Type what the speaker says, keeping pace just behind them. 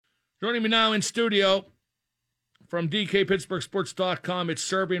Joining me now in studio from DKPittsburghSports.com, it's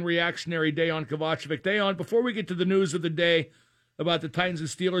Serbian reactionary Dejan Kovacevic. Dejan, before we get to the news of the day about the Titans and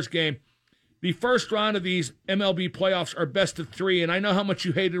Steelers game, the first round of these MLB playoffs are best of three, and I know how much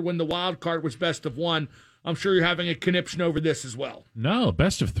you hated when the wild card was best of one. I'm sure you're having a conniption over this as well. No,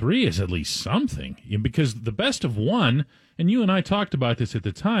 best of three is at least something, because the best of one, and you and I talked about this at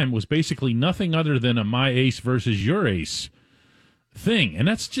the time, was basically nothing other than a my ace versus your ace thing, and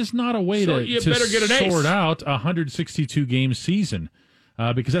that's just not a way to sort out a 162-game season.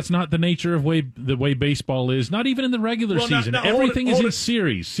 Because that's not the nature of the way baseball is, not even in the regular season. Everything is in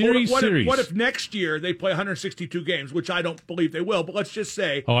series. What if next year they play 162 games, which I don't believe they will, but let's just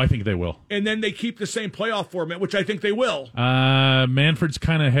say... Oh, I think they will. And then they keep the same playoff format, which I think they will. Manfred's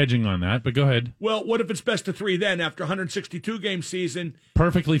kind of hedging on that, but go ahead. Well, what if it's best of three then after 162-game season?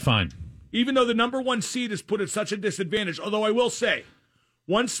 Perfectly fine. Even though the number one seed is put at such a disadvantage, although I will say,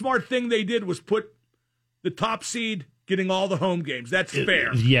 one smart thing they did was put the top seed getting all the home games. That's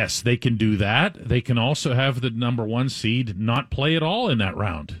fair. Yes, they can do that. They can also have the number one seed not play at all in that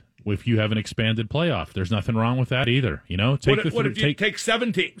round if you have an expanded playoff. There's nothing wrong with that either. What if you take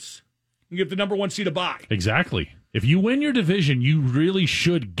 7 teams and give the number one seed a bye? Exactly. If you win your division, you really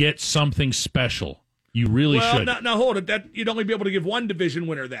should get something special. You really should. Now hold it. That you'd only be able to give one division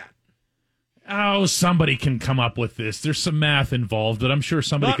winner that. Oh, somebody can come up with this. There's some math involved, but I'm sure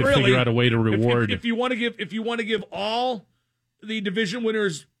somebody could figure out a way to reward. If you want to give all the division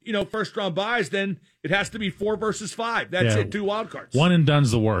winners, first round buys, then it has to be 4 versus 5. That's it. 2 wild cards. One and done's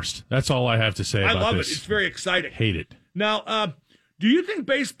the worst. That's all I have to say about this. I love it. It's very exciting. Hate it. Now, do you think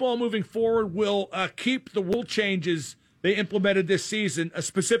baseball moving forward will keep the rule changes they implemented this season,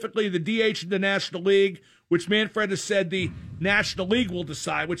 specifically the DH in the National League, which Manfred has said the National League will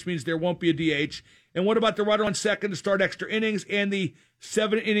decide, which means there won't be a DH? And what about the runner on second to start extra innings and the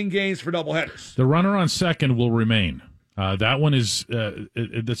 7-inning games for doubleheaders? The runner on second will remain. That one is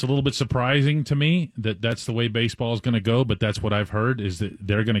that's a little bit surprising to me that's the way baseball is going to go, but that's what I've heard is that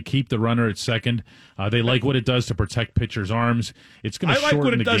they're going to keep the runner at second. They like what it does to protect pitchers' arms. It's going to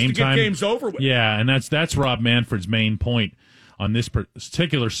shorten the game time. I like what it does to get games over with. Yeah, and that's Rob Manfred's main point on this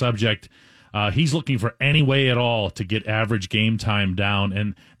particular subject. He's looking for any way at all to get average game time down,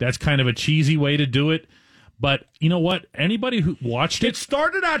 and that's kind of a cheesy way to do it. But you know what? Anybody who watched it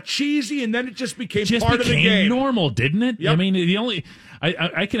started out cheesy, and then it just became part of the game. Just became normal, didn't it? Yep. I mean,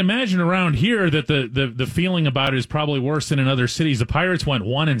 I can imagine around here that the feeling about it is probably worse than in other cities. The Pirates went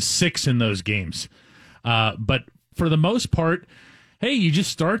 1-6 in those games, but for the most part, hey, you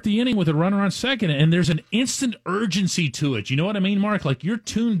just start the inning with a runner on second, and there's an instant urgency to it. You know what I mean, Mark? Like you're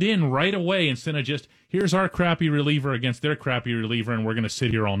tuned in right away instead of just, here's our crappy reliever against their crappy reliever, and we're going to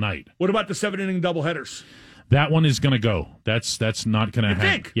sit here all night. What about the 7-inning doubleheaders? That one is going to go. That's not going to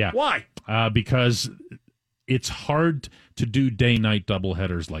happen. Think? Yeah. Why? Because it's hard to do day-night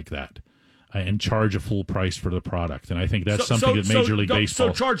doubleheaders like that and charge a full price for the product. And I think that's something that Major League Baseball...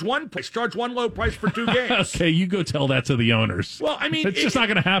 So charge one price. Charge one low price for 2 games. Okay, you go tell that to the owners. Well, I mean... It's just not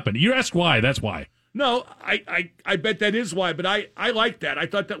going to happen. You ask why, that's why. No, I bet that is why, but I like that. I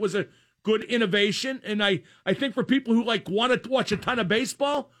thought that was a good innovation, and I think for people who want to watch a ton of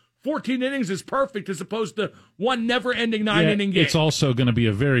baseball... 14 innings is perfect as opposed to one never-ending 9-inning game. It's also going to be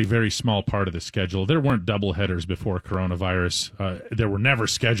a very, very small part of the schedule. There weren't doubleheaders before coronavirus. There were never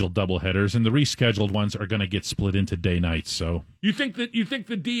scheduled doubleheaders, and the rescheduled ones are going to get split into day-nights. So you think the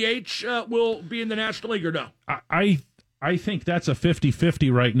DH will be in the National League or no? I think that's a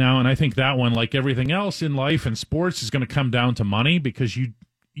 50-50 right now, and I think that one, like everything else in life and sports, is going to come down to money because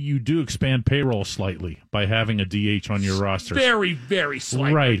you do expand payroll slightly by having a DH on your roster. Very, very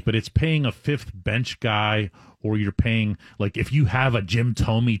slightly. Right, but it's paying a 5th bench guy, or you're paying, like, if you have a Jim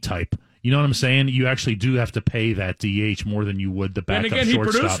Thome type, you know what I'm saying? You actually do have to pay that DH more than you would the backup shortstop. And again,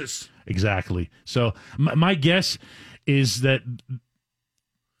 he produces. Exactly. So my guess is that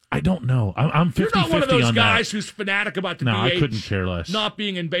I don't know. I'm 50-50 on that. You're not one of those guys who's fanatic about the DH. I couldn't care less. Not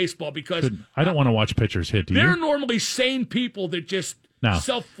being in baseball because... I don't want to watch pitchers hit, do you? They're normally sane people that just...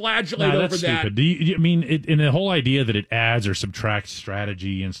 self-flagellate over that's that. Stupid. In the whole idea that it adds or subtracts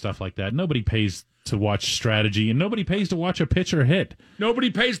strategy and stuff like that, nobody pays to watch strategy, and nobody pays to watch a pitcher hit.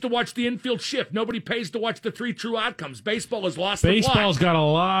 Nobody pays to watch the infield shift. Nobody pays to watch the 3 true outcomes. Baseball has lost the plot. Baseball's got a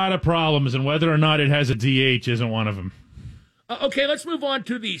lot of problems, and whether or not it has a DH isn't one of them. Okay, let's move on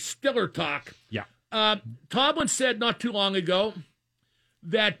to the Stiller talk. Yeah. Tomlin said not too long ago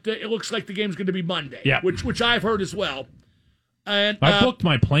that it looks like the game's going to be Monday, yeah. which I've heard as well. And I booked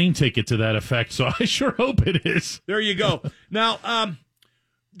my plane ticket to that effect, so I sure hope it is. There you go. Now,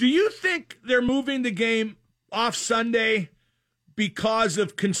 do you think they're moving the game off Sunday because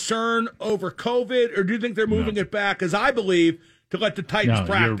of concern over COVID, or do you think they're moving it back, as I believe, to let the Titans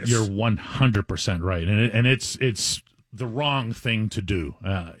practice? You're 100% right, and it's the wrong thing to do.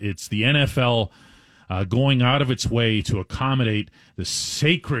 It's the NFL going out of its way to accommodate the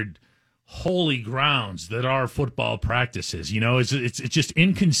sacred, holy grounds that are football practices. It's just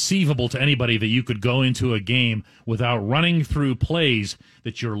inconceivable to anybody that you could go into a game without running through plays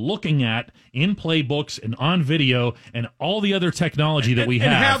that you're looking at in playbooks and on video and all the other technology that we have.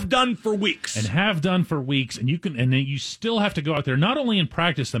 And have done for weeks. And then you still have to go out there, not only and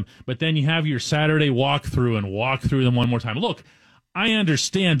practice them, but then you have your Saturday walkthrough and walk through them one more time. Look, I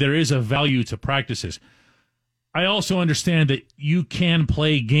understand there is a value to practices. I also understand that you can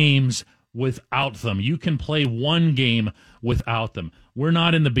play games without them. You can play one game without them. We're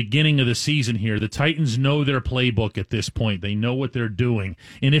not in the beginning of the season here. The Titans know their playbook at this point. They know what they're doing.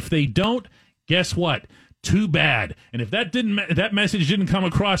 And if they don't, guess what? Too bad. And if that message didn't come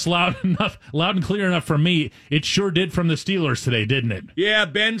across loud and clear enough from me, it sure did from the Steelers today, didn't it? Yeah,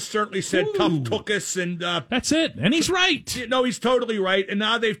 Ben certainly said tough took us, and that's it. And he's right. No, he's totally right. And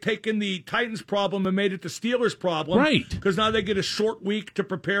now they've taken the Titans problem and made it the Steelers problem, right? Because now they get a short week to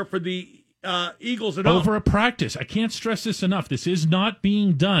prepare for the Eagles at home. Over a practice. I can't stress this enough. This is not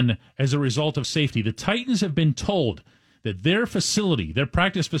being done as a result of safety. The Titans have been told that their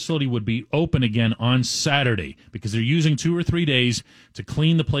practice facility, would be open again on Saturday because they're using 2 or 3 days to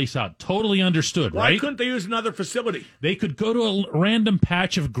clean the place out. Totally understood, right? Why couldn't they use another facility? They could go to a random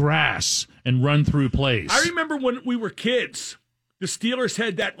patch of grass and run through plays. I remember when we were kids, the Steelers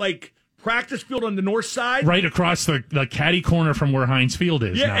had that, practice field on the north side, right across the caddy corner from where Heinz Field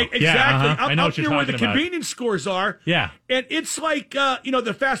is. Yeah, now. Exactly. I know what you're talking where the about. Convenience stores are. Yeah, and it's like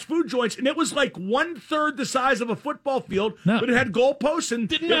the fast food joints, and it was like 1/3 the size of a football field, but it had goalposts,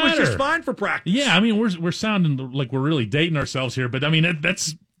 and it was just fine for practice. Yeah, I mean we're sounding like we're really dating ourselves here, but I mean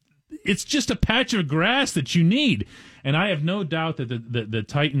it's just a patch of grass that you need, and I have no doubt that the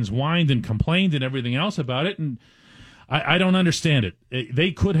Titans whined and complained and everything else about it, and I don't understand it.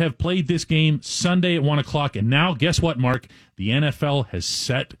 They could have played this game Sunday at 1 o'clock, and now, guess what, Mark? The NFL has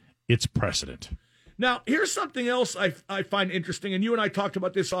set its precedent. Now, here's something else I find interesting, and you and I talked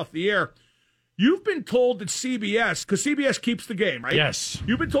about this off the air. You've been told that CBS, because CBS keeps the game, right? Yes.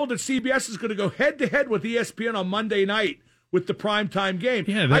 You've been told that CBS is going to go head-to-head with ESPN on Monday night with the primetime game.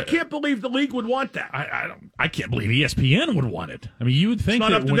 Yeah, I can't believe the league would want that. I can't believe ESPN would want it. I mean, you would think it's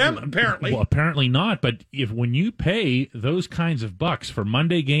not up to them, apparently. Well, apparently not. But when you pay those kinds of bucks for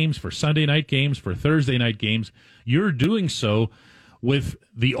Monday games, for Sunday night games, for Thursday night games, you're doing so with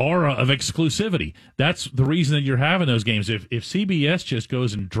the aura of exclusivity. That's the reason that you're having those games. If CBS just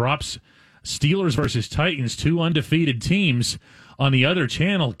goes and drops Steelers versus Titans, 2 undefeated teams, on the other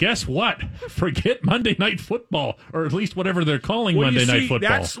channel, guess what? Forget Monday Night Football, or at least whatever they're calling Monday Night Football.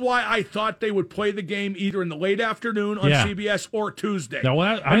 That's why I thought they would play the game either in the late afternoon on CBS or Tuesday. Now,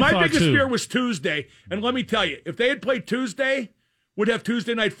 my biggest fear was Tuesday. And let me tell you, if they had played Tuesday, we'd have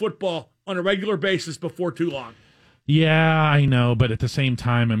Tuesday Night Football on a regular basis before too long. Yeah, I know. But at the same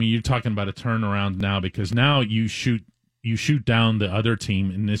time, I mean, you're talking about a turnaround now, because now you shoot down the other team,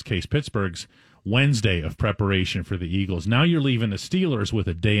 in this case Pittsburgh's, Wednesday of preparation for the Eagles. Now you're leaving the Steelers with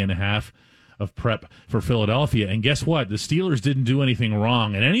a day and a half of prep for Philadelphia. And guess what? The Steelers didn't do anything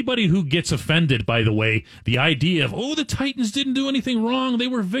wrong. And anybody who gets offended, by the way, the idea of, the Titans didn't do anything wrong, they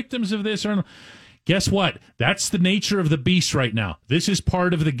were victims of this, guess what? That's the nature of the beast right now. This is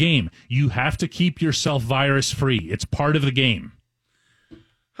part of the game. You have to keep yourself virus free. It's part of the game.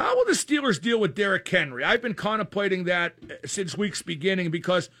 How will the Steelers deal with Derrick Henry? I've been contemplating that since week's beginning,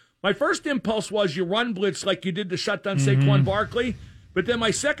 because my first impulse was you run blitz like you did to shut down Saquon Barkley. But then my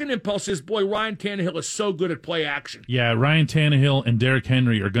second impulse is, Ryan Tannehill is so good at play action. Yeah, Ryan Tannehill and Derrick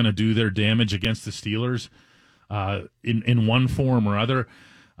Henry are going to do their damage against the Steelers in one form or other.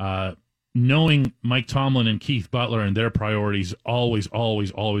 Knowing Mike Tomlin and Keith Butler and their priorities, always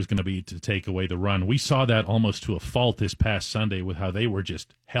going to be to take away the run. We saw that almost to a fault this past Sunday with how they were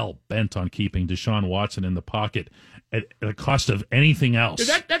just hell-bent on keeping Deshaun Watson in the pocket at the cost of anything else.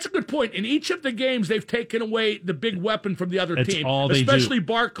 That's a good point. In each of the games, they've taken away the big weapon from the other team, especially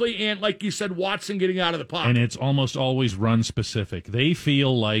Barkley and, like you said, Watson getting out of the pocket. And it's almost always run-specific. They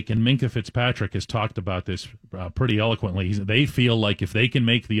feel like, and Minkah Fitzpatrick has talked about this pretty eloquently, they feel like if they can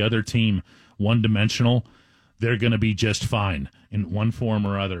make the other team one-dimensional, they're going to be just fine in one form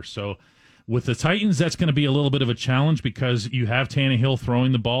or other. So with the Titans, that's going to be a little bit of a challenge, because you have Tannehill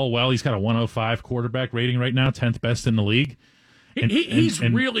throwing the ball well. He's got a 105 quarterback rating right now, 10th best in the league. He's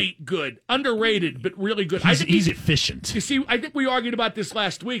really good. Underrated, but really good. He's efficient. You see, I think we argued about this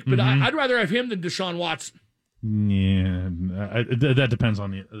last week, but I'd rather have him than Deshaun Watson. Yeah, that depends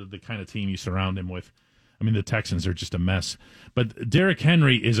on the kind of team you surround him with. I mean, the Texans are just a mess. But Derrick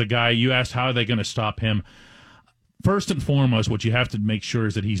Henry is a guy, you asked how are they going to stop him. First and foremost, what you have to make sure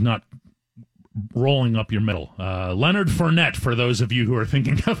is that he's not rolling up your middle. Leonard Fournette, for those of you who are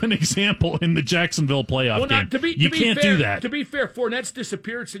thinking of an example in the Jacksonville playoff game. You can't do that. To be fair, Fournette's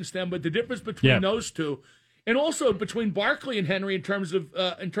disappeared since then, but the difference between those two, and also between Barkley and Henry in terms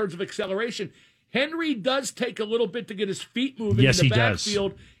of acceleration, Henry does take a little bit to get his feet moving in the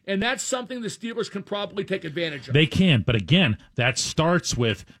backfield, and that's something the Steelers can probably take advantage of. They can, but again, that starts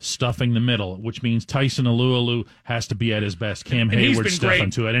with stuffing the middle, which means Tyson Alualu has to be at his best. Cam Hayward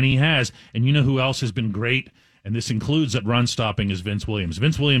stuffing to it, and he has. And you know who else has been great? And this includes at run stopping is Vince Williams.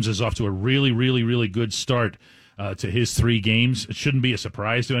 Vince Williams is off to a really, really, really good start to his 3 games. It shouldn't be a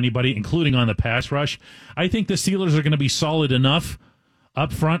surprise to anybody, including on the pass rush. I think the Steelers are going to be solid enough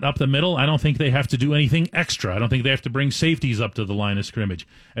up front, up the middle. I don't think they have to do anything extra. I don't think they have to bring safeties up to the line of scrimmage.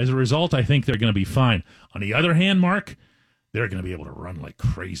 As a result, I think they're going to be fine. On the other hand, Mark, they're going to be able to run like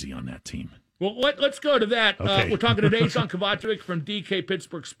crazy on that team. Well, let's go to that. Okay. We're talking to Dejan Kovacevic from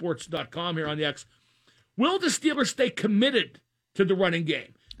DKPittsburghSports.com here on the X. Will the Steelers stay committed to the running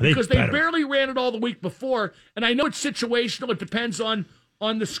game? Because they barely ran it all the week before, and I know it's situational. It depends on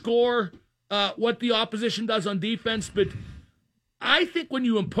the score, what the opposition does on defense, but I think when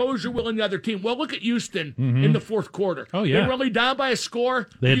you impose your will on the other team, well, look at Houston in the fourth quarter. Oh, yeah. They were really down by a score.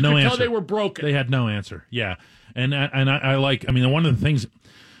 They had no answer. You could tell they were broken. They had no answer, yeah. And I like, I mean, one of the things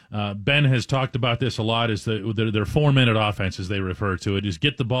Ben has talked about this a lot is their 4-minute offense, as they refer to it, is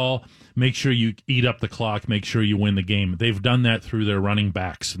get the ball, make sure you eat up the clock, make sure you win the game. They've done that through their running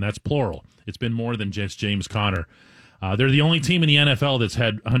backs, and that's plural. It's been more than just James Conner. They're the only team in the NFL that's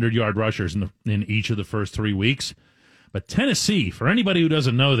had 100-yard rushers in each of the first 3 weeks. But Tennessee, for anybody who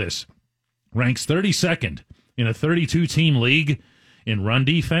doesn't know this, ranks 32nd in a 32-team league in run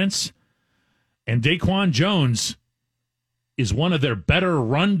defense. And Daquan Jones is one of their better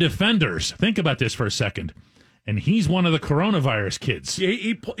run defenders. Think about this for a second. And he's one of the coronavirus kids. Yeah,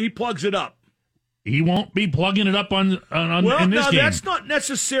 he plugs it up. He won't be plugging it up in this game. Well, no, that's not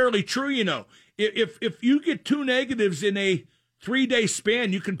necessarily true, you know. If you get 2 negatives in a 3-day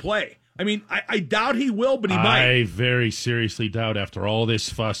span, you can play. I mean, I doubt he will, but he might. I very seriously doubt after all this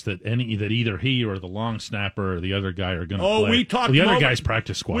fuss that either he or the long snapper or the other guy are going to play. We talked. The other guy's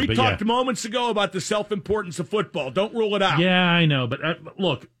practice squad. We talked moments ago about the self-importance of football. Don't rule it out. Yeah, I know, but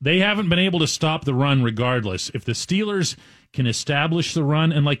look, they haven't been able to stop the run regardless. If the Steelers can establish the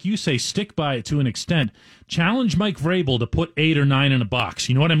run and, like you say, stick by it to an extent, challenge Mike Vrabel to put 8 or 9 in a box.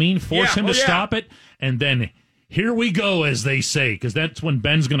 You know what I mean? Force him to stop it, and then here we go, as they say, because that's when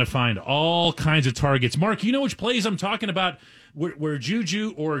Ben's going to find all kinds of targets. Mark, you know which plays I'm talking about where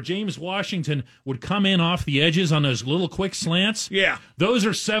Juju or James Washington would come in off the edges on those little quick slants? Yeah. Those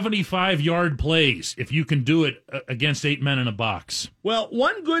are 75-yard plays if you can do it against 8 men in a box. Well,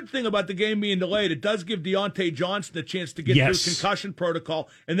 one good thing about the game being delayed, it does give Deontay Johnson a chance to get through concussion protocol,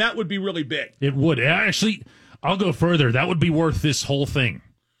 and that would be really big. It would. Actually, I'll go further. That would be worth this whole thing.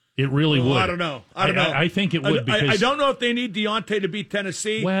 It really would. I don't know. I think it would. Because I don't know if they need Deontay to beat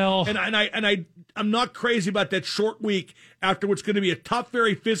Tennessee. Well, I'm not crazy about that short week after what's going to be a tough,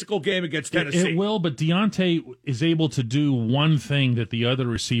 very physical game against Tennessee. It will, but Deontay is able to do one thing that the other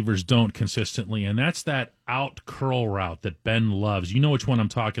receivers don't consistently, and that's that out curl route that Ben loves. You know which one I'm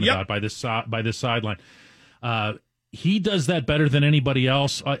talking about by this sideline. He does that better than anybody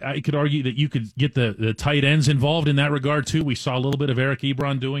else. I could argue that you could get the tight ends involved in that regard, too. We saw a little bit of Eric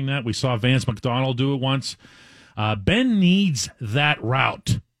Ebron doing that. We saw Vance McDonald do it once. Ben needs that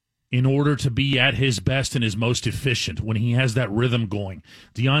route in order to be at his best and his most efficient when he has that rhythm going.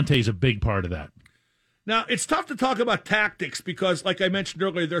 Deontay's a big part of that. Now, it's tough to talk about tactics because, like I mentioned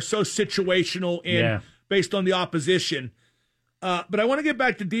earlier, they're so situational and based on the opposition. But I want to get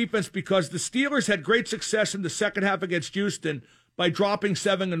back to defense because the Steelers had great success in the second half against Houston by dropping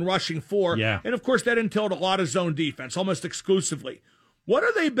 7 and rushing 4. Yeah. And, of course, that entailed a lot of zone defense, almost exclusively. What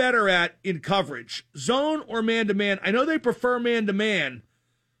are they better at in coverage, zone or man-to-man? I know they prefer man-to-man,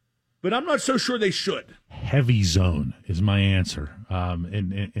 but I'm not so sure they should. Heavy zone is my answer.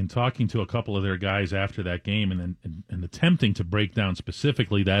 In talking to a couple of their guys after that game and attempting to break down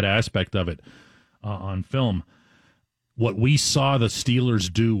specifically that aspect of it on film, what we saw the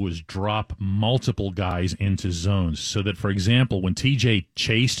Steelers do was drop multiple guys into zones so that, for example, when TJ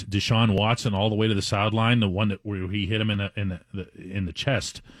chased Deshaun Watson all the way to the sideline, the one where he hit him in the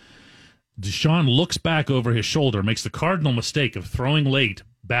chest, Deshaun looks back over his shoulder, makes the cardinal mistake of throwing late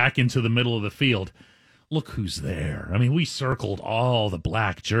back into the middle of the field, look who's there. I mean, we circled all the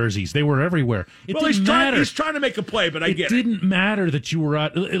black jerseys. They were everywhere. It Well, didn't matter. he's trying to make a play, but I get it. It didn't matter that you were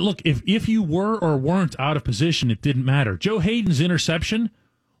out. Look, if you were or weren't out of position, it didn't matter. Joe Hayden's interception,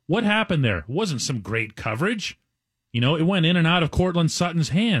 what happened there? It wasn't some great coverage. You know, it went in and out of Cortland Sutton's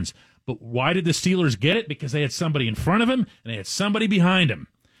hands. But why did the Steelers get it? Because they had somebody in front of him and they had somebody behind him.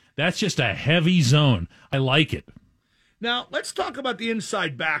 That's just a heavy zone. I like it. Now, let's talk about the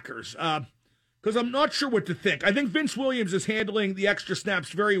inside backers, because I'm not sure what to think. I think Vince Williams is handling the extra snaps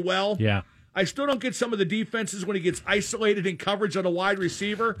very well. Yeah. I still don't get some of the defenses when he gets isolated in coverage on a wide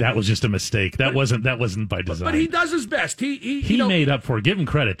receiver. That was just a mistake. That wasn't by design. But he does his best. He made up for it. Give him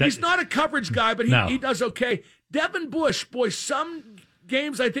credit. He's not a coverage guy, but he does okay. Devin Bush, boy, some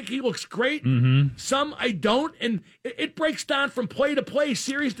games I think he looks great. Mm-hmm. Some I don't, and it breaks down from play to play,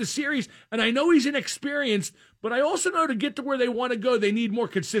 series to series. And I know he's inexperienced, but I also know to get to where they want to go, they need more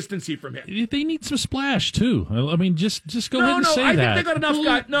consistency from him. They need some splash too. I mean, just go ahead and say I that. think they got enough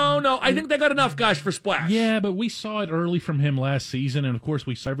guys. I think they got enough guys for splash. Yeah, but we saw it early from him last season, and of course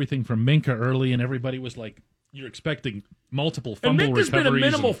we saw everything from Minka early, and everybody was like, "You're expecting multiple fumble recoveries." And Minka's been a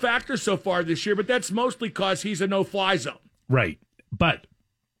minimal factor so far this year, but that's mostly because he's a no-fly zone. Right. But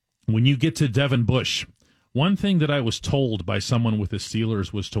when you get to Devin Bush, one thing that I was told by someone with the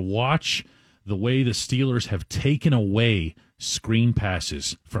Steelers was to watch the way the Steelers have taken away screen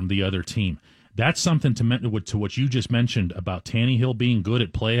passes from the other team. That's something to what you just mentioned about Tannehill being good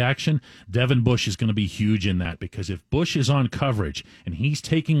at play action. Devin Bush is going to be huge in that, because if Bush is on coverage and he's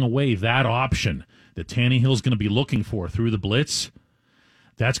taking away that option that Tannehill's going to be looking for through the blitz,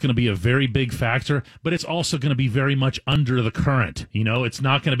 that's going to be a very big factor, but it's also going to be very much under the current. You know, it's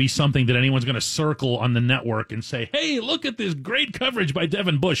not going to be something that anyone's going to circle on the network and say, hey, look at this great coverage by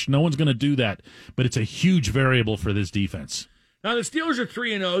Devin Bush. No one's going to do that, but it's a huge variable for this defense. Now, the Steelers are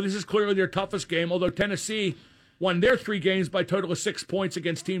 3-0. This is clearly their toughest game, although Tennessee won their 3 games by a total of 6 points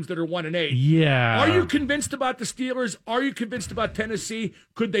against teams that are 1-8. Yeah. Are you convinced about the Steelers? Are you convinced about Tennessee?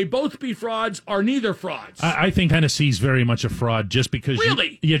 Could they both be frauds? Are neither frauds? I think Tennessee's very much a fraud just because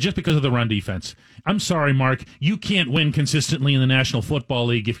just because of the run defense. I'm sorry, Mark. You can't win consistently in the National Football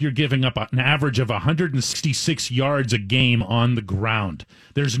League if you're giving up an average of 166 yards a game on the ground.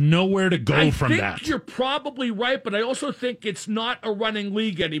 There's nowhere to go from that. I think you're probably right, but I also think it's not a running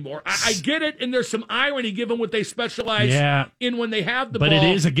league anymore. I get it, and there's some irony given what they specialize in when they have the ball. But it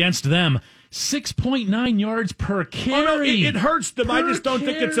is against them. 6.9 yards per carry. Oh, no, it hurts them. I just don't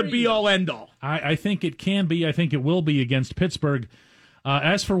think it's a be-all, end-all. I think it can be. I think it will be against Pittsburgh.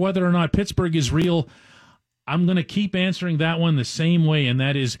 As for whether or not Pittsburgh is real, I'm going to keep answering that one the same way, and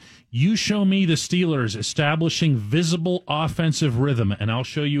that is, you show me the Steelers establishing visible offensive rhythm, and I'll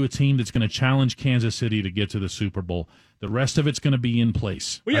show you a team that's going to challenge Kansas City to get to the Super Bowl. The rest of it's going to be in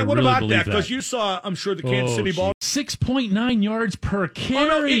place. Well, yeah, what about that? Because you saw, I'm sure, the Kansas City ball. 6.9 yards per carry.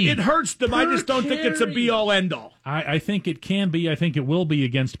 Oh, no, it hurts them. I just don't think it's a be-all, end-all. I think it can be. I think it will be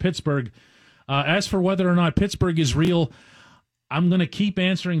against Pittsburgh. As for whether or not Pittsburgh is real, I'm going to keep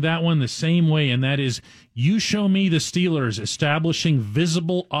answering that one the same way, and that is, you show me the Steelers establishing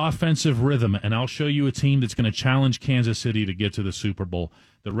visible offensive rhythm, and I'll show you a team that's going to challenge Kansas City to get to the Super Bowl.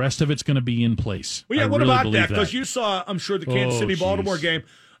 The rest of it's going to be in place. Well, yeah, what about that? Because you saw, I'm sure, the Kansas City-Baltimore game.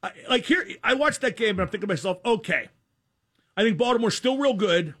 I watched that game, and I'm thinking to myself, okay, I think Baltimore's still real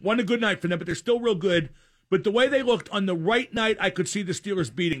good. Wasn't a good night for them, but they're still real good. But the way they looked on the right night, I could see the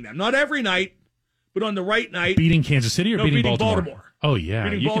Steelers beating them. Not every night, but on the right night. Beating Kansas City or beating Baltimore? Oh, yeah.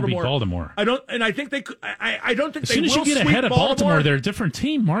 Beating you Baltimore. can beat Baltimore. I think they could. I don't think as soon they as will you get ahead of Baltimore, they're a different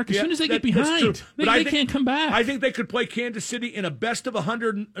team, Mark. As soon as they get behind, they can't come back. I think they could play Kansas City in a best of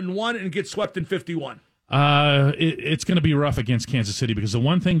 101 and get swept in 51. It's going to be rough against Kansas City, because the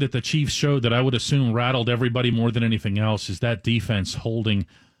one thing that the Chiefs showed that I would assume rattled everybody more than anything else is that defense holding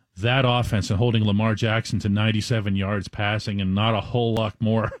that offense and holding Lamar Jackson to 97 yards passing and not a whole lot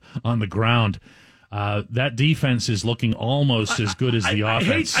more on the ground. That defense is looking almost as good as the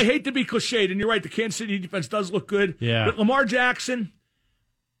offense. I hate to be cliched, and you're right, the Kansas City defense does look good. Yeah. But Lamar Jackson,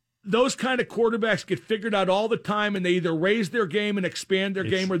 those kind of quarterbacks get figured out all the time, and they either raise their game and expand their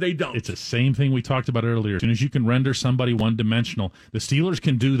game, or they don't. It's the same thing we talked about earlier. As soon as you can render somebody one-dimensional, the Steelers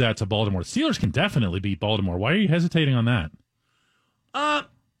can do that to Baltimore. The Steelers can definitely beat Baltimore. Why are you hesitating on that?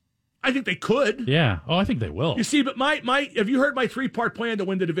 I think they could. Yeah. Oh, I think they will. You see, but my have you heard my 3-part plan to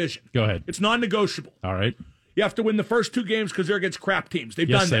win the division? Go ahead. It's non-negotiable. All right. You have to win the first 2 games because they're against crap teams. They've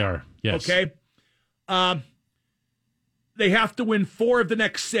done that. Yes, they are. Yes. Okay. they have to win 4 of the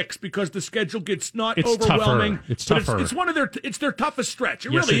next 6 because the schedule gets not It's overwhelming. tougher. It's tougher. It's their toughest stretch.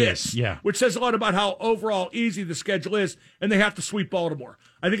 It Yes, really it is. is. Yeah. Which says a lot about how overall easy the schedule is, and they have to sweep Baltimore.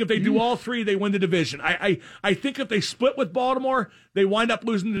 I think if they do all 3, they win the division. I think if they split with Baltimore, they wind up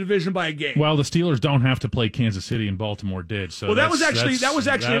losing the division by a game. Well, the Steelers don't have to play Kansas City, and Baltimore did. So that was actually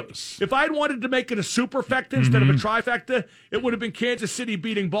if I'd wanted to make it a superfecta instead of a trifecta, it would have been Kansas City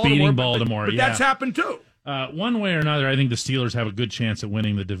beating Baltimore. But that's happened too. One way or another, I think the Steelers have a good chance at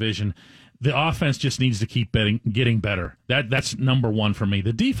winning the division. The offense just needs to keep getting better. That's number one for me.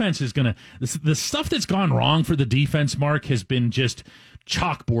 The defense is going to – the stuff that's gone wrong for the defense, Mark, has been just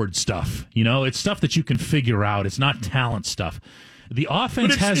chalkboard stuff. You know, it's stuff that you can figure out. It's not talent stuff. The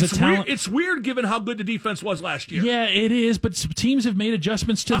offense has a talent. It's weird given how good the defense was last year. Yeah, it is, but teams have made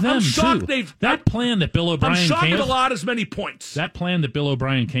adjustments to them, I'm shocked too. That plan that Bill O'Brien I'm shocked came it with, allowed as many points. that plan that Bill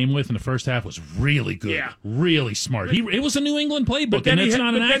O'Brien came with in the first half was really good. Yeah. Really smart. It was a New England playbook, then and it's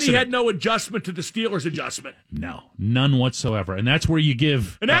not an accident. Then he had no adjustment to the Steelers' adjustment. No, none whatsoever. And that's where you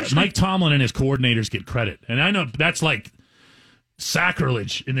give Mike Tomlin and his coordinators get credit. And I know that's like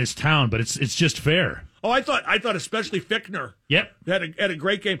sacrilege in this town, but it's just fair. Oh, I thought especially Fichtner. Yep. Had a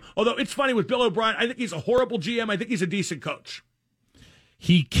great game. Although it's funny with Bill O'Brien, I think he's a horrible GM. I think he's a decent coach.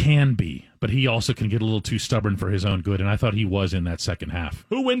 He can be, but he also can get a little too stubborn for his own good, and I thought he was in that second half.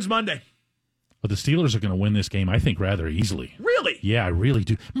 Who wins Monday? But the Steelers are going to win this game, I think, rather easily. Really? Yeah, I really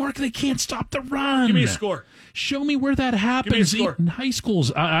do. Mark, they can't stop the run. Give me a score. Show me where that happens. Give me a score. In high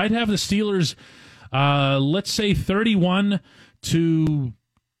schools, I'd have the Steelers, let's say 31-18.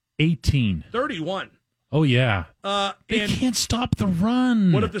 31. Oh, yeah. They And can't stop the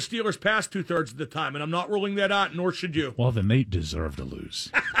run. what if the Steelers pass 2/3 of the time? And I'm not ruling that out, nor should you. Well, then they deserve to lose.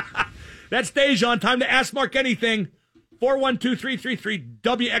 That's Dejan. Time to ask Mark anything.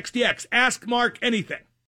 412-333-WXDX. Ask Mark anything.